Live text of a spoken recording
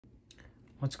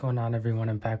What's going on, everyone?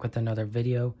 I'm back with another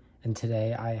video, and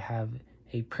today I have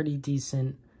a pretty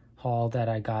decent haul that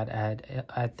I got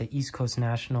at the East Coast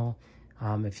National.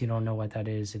 If you don't know what that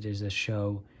is, it is a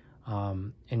show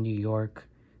in New York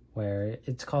where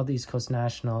it's called East Coast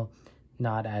National,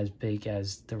 not as big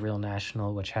as the real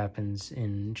National, which happens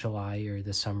in July or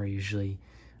the summer usually,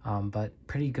 but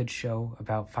pretty good show,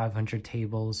 about 500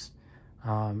 tables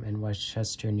in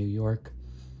Westchester, New York.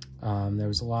 There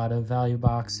was a lot of value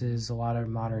boxes, a lot of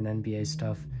modern NBA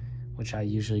stuff, which I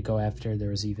usually go after.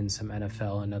 There was even some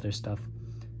NFL and other stuff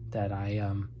that I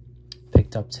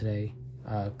picked up today,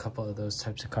 a couple of those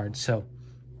types of cards. So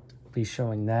I'll be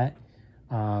showing that.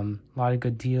 A lot of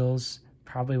good deals,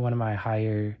 probably one of my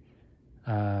higher,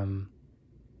 one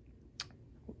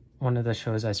of the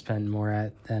shows I spend more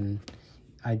at than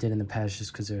I did in the past,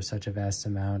 just because there's such a vast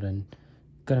amount and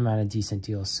good amount of decent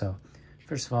deals. So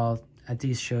first of all, at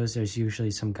these shows, there's usually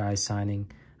some guys signing.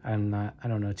 I don't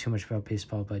know too much about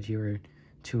baseball, but here are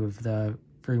two of the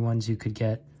free ones you could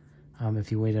get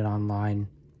if you waited online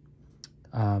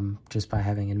just by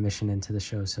having admission into the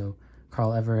show. So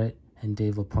Carl Everett and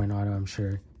Dave LaPointe Auto. I'm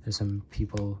sure there's some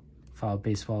people follow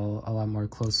baseball a lot more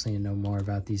closely and know more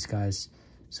about these guys.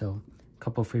 So a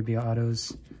couple freebie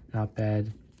autos, not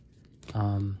bad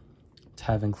to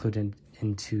have included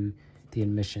into the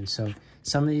admission. So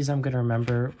some of these I'm going to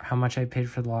remember how much I paid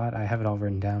for the lot. I have it all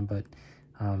written down, but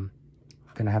I'm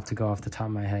going to have to go off the top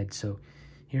of my head. So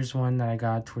here's one that I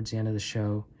got towards the end of the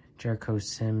show. Jericho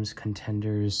Sims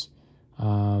Contenders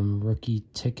rookie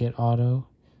ticket auto.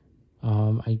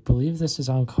 I believe this is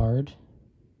on card.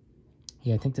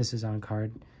 Yeah, I think this is on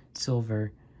card.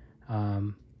 Silver.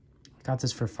 Got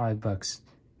this for $5.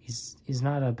 He's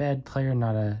not a bad player,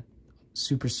 not a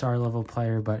superstar level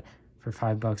player, but for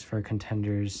 $5 for a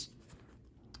Contenders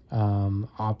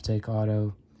optic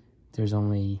auto. There's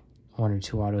only one or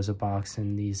two autos a box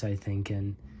in these, I think,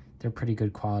 and they're pretty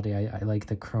good quality. I like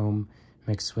the chrome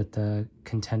mixed with the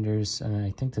Contenders, and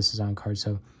I think this is on card,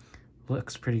 so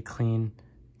looks pretty clean.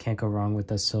 Can't go wrong with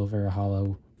the silver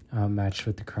hollow matched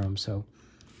with the chrome. So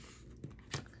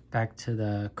back to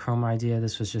the chrome idea.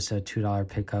 This was just a $2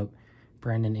 pickup.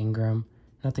 Brandon Ingram,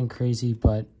 nothing crazy,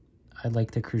 but I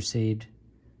like the Crusade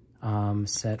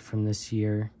set from this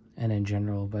year and in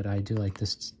general, but I do like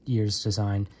this year's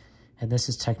design. And this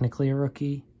is technically a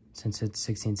rookie since it's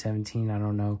 16-17. I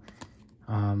don't know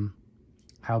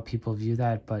how people view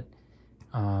that, but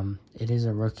it is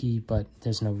a rookie, but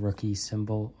there's no rookie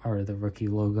symbol or the rookie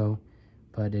logo,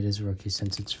 but it is a rookie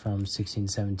since it's from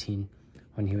 16-17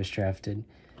 when he was drafted.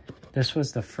 This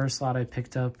was the first lot I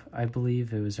picked up. I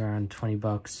believe it was around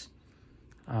 $20.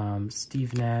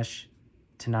 Steve Nash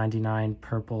 /99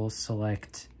 purple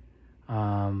select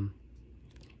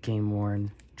game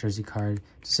worn jersey card.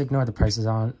 Just ignore the prices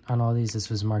on all these. This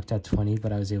was marked at 20,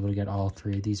 but I was able to get all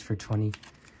three of these for 20.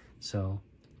 So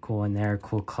cool in there.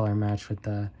 Cool color match with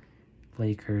the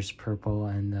Lakers purple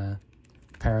and the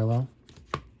parallel.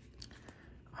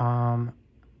 I'm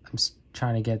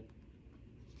trying to get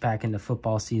back into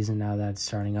football season now that it's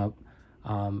starting up.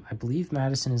 I believe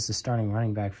Madison is the starting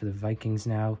running back for the Vikings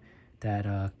now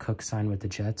that Cook signed with the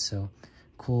Jets. So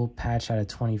cool patch out of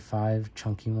 25,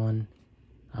 chunky one.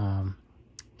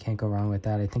 Can't go wrong with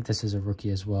that. I think this is a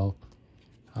rookie as well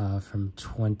from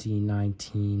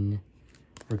 2019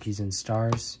 Rookies and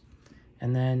Stars.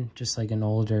 And then just like an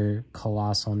older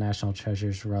colossal National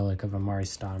Treasures relic of Amari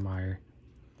Stoudemire.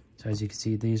 So as you can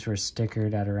see, these were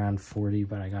stickered at around 40,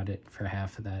 but I got it for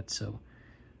half of that. So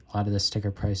a lot of the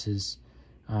sticker prices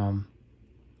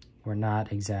were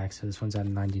not exact. So this one's at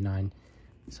 99.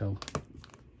 So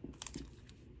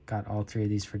got all three of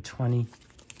these for 20.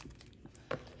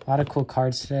 A lot of cool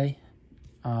cards today.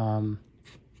 So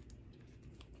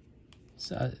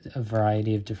a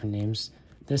variety of different names.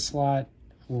 This lot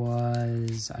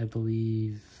was, I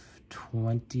believe,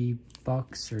 $20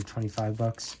 or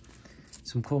 $25.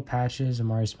 Some cool patches.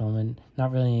 Amari Spellman,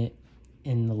 not really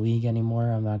in the league anymore.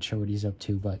 I'm not sure what he's up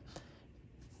to, but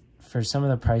for some of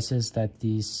the prices that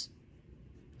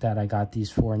I got these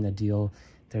for in the deal,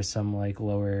 there's some like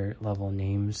lower level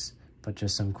names, but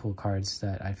just some cool cards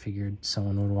that I figured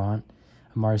someone would want.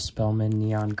 Amari Spellman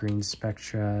Neon Green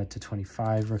Spectra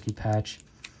 /25 rookie patch.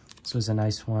 This was a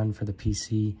nice one for the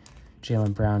PC.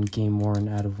 Jaylen Brown game worn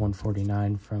out of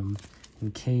 149 from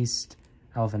Encased.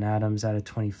 Alvin Adams out of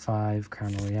 25,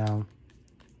 Crown Royale.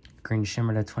 Green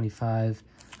Shimmer /25,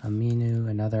 Aminu,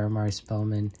 another Amari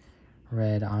Spellman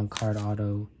red on-card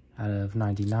auto out of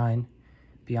 99.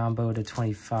 Biombo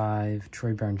 /25,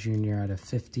 Troy Brown Jr. out of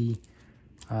 50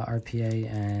 RPA,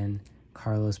 and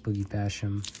Carlos Boogie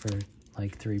Basham for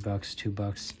like $3,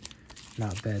 $2.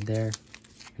 Not bad there.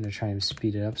 I'm gonna try and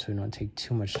speed it up so we don't take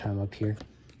too much time up here.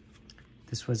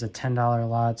 This was a $10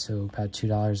 lot, so about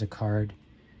 $2 a card.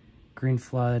 Green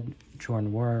Flood,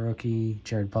 Jordan Nwora rookie,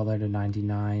 Jared Butler to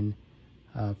 99,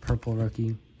 purple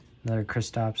rookie. Another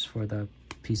Kristaps for the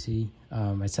PC.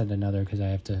 I said another because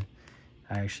I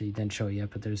actually didn't show it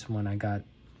yet, but there's one I got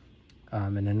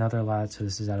in another lot, so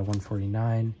this is out of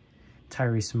 149.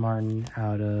 Tyrese Martin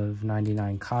out of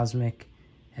 99 Cosmic,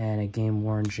 and a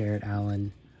game-worn Jarrett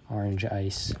Allen Orange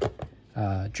Ice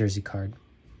jersey card.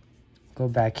 Go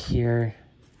back here.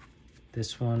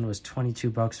 This one was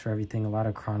 $22 for everything. A lot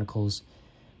of Chronicles.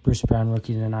 Bruce Brown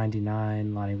rookie to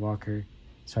 99. Lonnie Walker.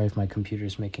 Sorry if my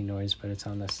computer's making noise, but it's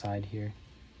on the side here.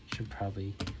 Should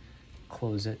probably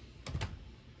close it.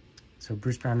 So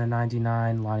Bruce Brown to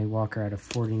 99. Lonnie Walker out of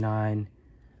 49.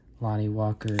 Lonnie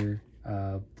Walker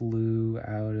blue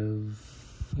out of,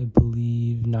 I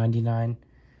believe, 99.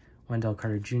 Wendell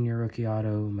Carter Jr. rookie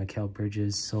auto. Mikal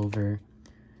Bridges silver.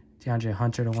 DeAndre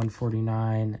Hunter to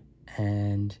 149.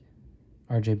 And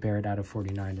RJ Barrett out of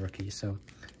 49 rookie. So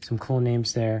some cool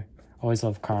names there. Always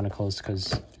love Chronicles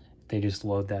because they just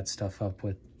load that stuff up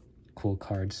with cool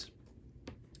cards.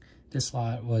 This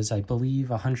lot was, I believe,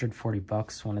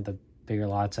 $140. One of the bigger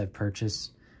lots I've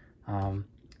purchased.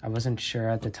 I wasn't sure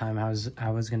at the time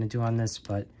I was going to do on this,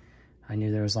 but I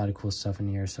knew there was a lot of cool stuff in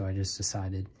here, so I just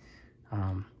decided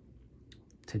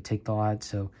to take the lot.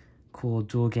 So cool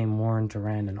dual game worn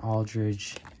Durant and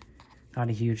Aldridge. Not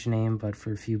a huge name, but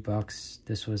for a few bucks.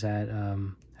 This was at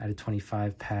a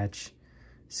 25 patch.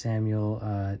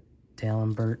 Samuel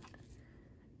Dalembert.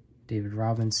 David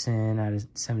Robinson out of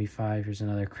 75. Here's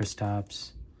another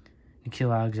Kristaps.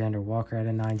 Nickeil Alexander-Walker out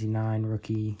of 99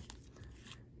 rookie.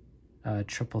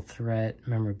 Triple threat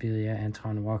memorabilia,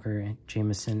 Antoine Walker,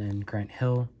 Jameson, and Grant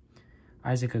Hill.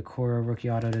 Isaac Okoro rookie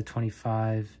auto to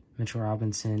 25. Mitchell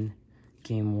Robinson,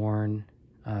 game worn.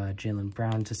 Jaylen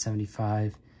Brown to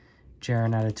 75.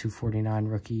 Jaren out of 249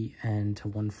 rookie and to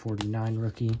 149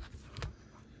 rookie.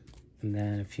 And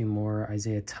then a few more.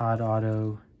 Isaiah Todd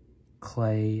auto,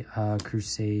 Clay,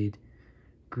 Crusade,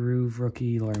 Groove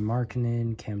rookie, Lauri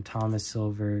Markkanen, Cam Thomas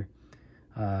silver,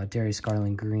 Darius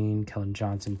Garland green, Keldon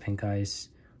Johnson pink ice,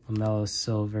 LaMelo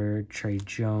silver, Trey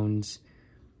Jones,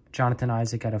 Jonathan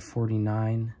Isaac out of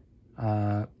 49,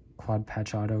 quad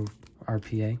patch auto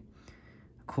RPA.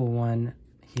 Cool one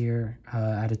here,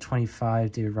 out of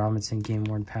 25, David Robinson game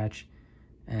worn patch,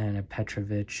 and a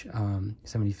Petrovic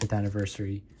 75th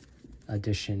anniversary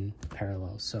edition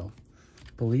parallel. So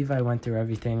believe I went through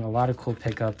everything. A lot of cool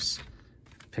pickups.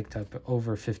 Picked up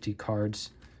over 50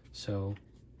 cards, so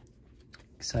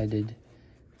excited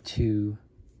to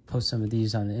post some of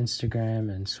these on the Instagram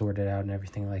and sort it out and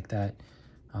everything like that.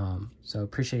 So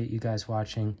appreciate you guys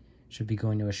watching. Should be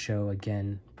going to a show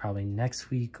again probably next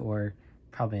week or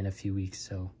probably in a few weeks,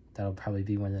 so that'll probably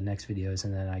be one of the next videos.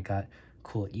 And then I got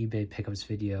cool eBay pickups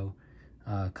video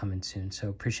coming soon. So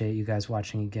appreciate you guys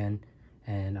watching again,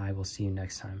 and I will see you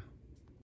next time.